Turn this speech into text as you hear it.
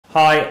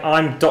Hi,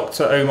 I'm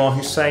Dr. Omar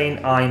Hussain.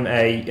 I'm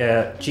a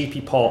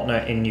GP partner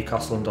in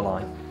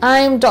Newcastle-under-Lyme.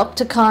 I'm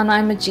Dr. Khan.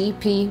 I'm a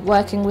GP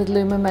working with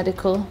Luma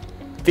Medical.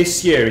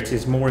 This year it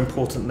is more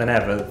important than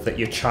ever that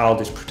your child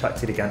is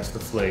protected against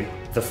the flu.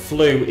 The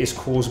flu is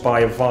caused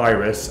by a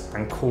virus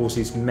and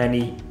causes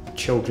many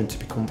children to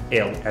become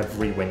ill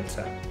every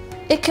winter.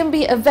 It can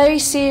be a very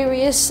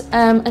serious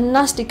and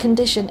nasty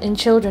condition in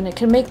children. It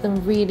can make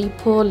them really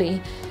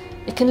poorly.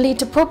 It can lead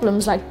to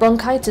problems like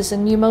bronchitis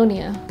and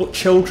pneumonia. But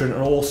children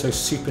are also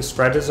super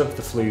spreaders of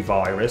the flu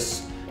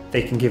virus.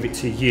 They can give it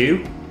to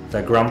you,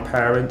 their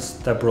grandparents,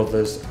 their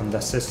brothers and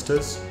their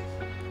sisters.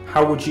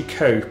 How would you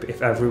cope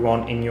if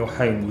everyone in your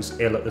home was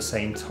ill at the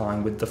same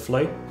time with the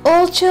flu?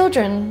 All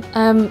children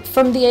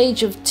from the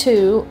age of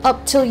 2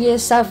 up till year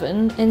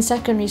 7 in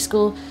secondary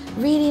school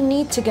really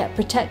need to get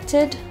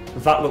protected.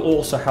 That will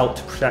also help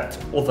to protect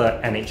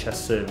other NHS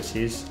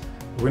services.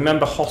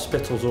 Remember,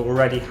 hospitals are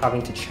already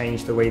having to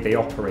change the way they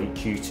operate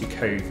due to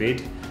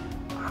COVID.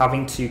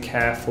 Having to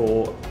care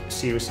for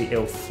seriously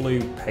ill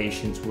flu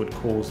patients would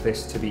cause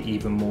this to be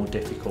even more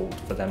difficult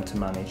for them to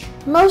manage.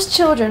 Most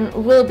children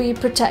will be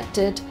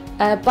protected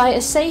by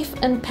a safe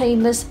and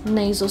painless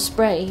nasal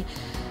spray.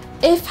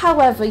 If,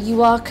 however,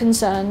 you are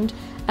concerned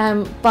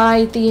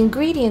by the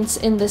ingredients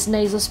in this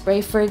nasal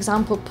spray, for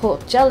example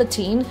pork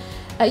gelatin,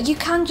 you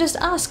can just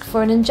ask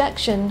for an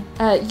injection.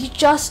 You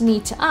just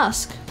need to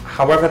ask.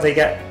 However they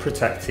get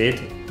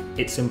protected,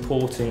 it's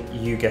important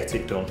you get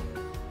it done.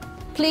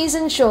 Please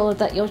ensure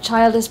that your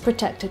child is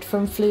protected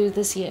from flu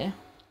this year.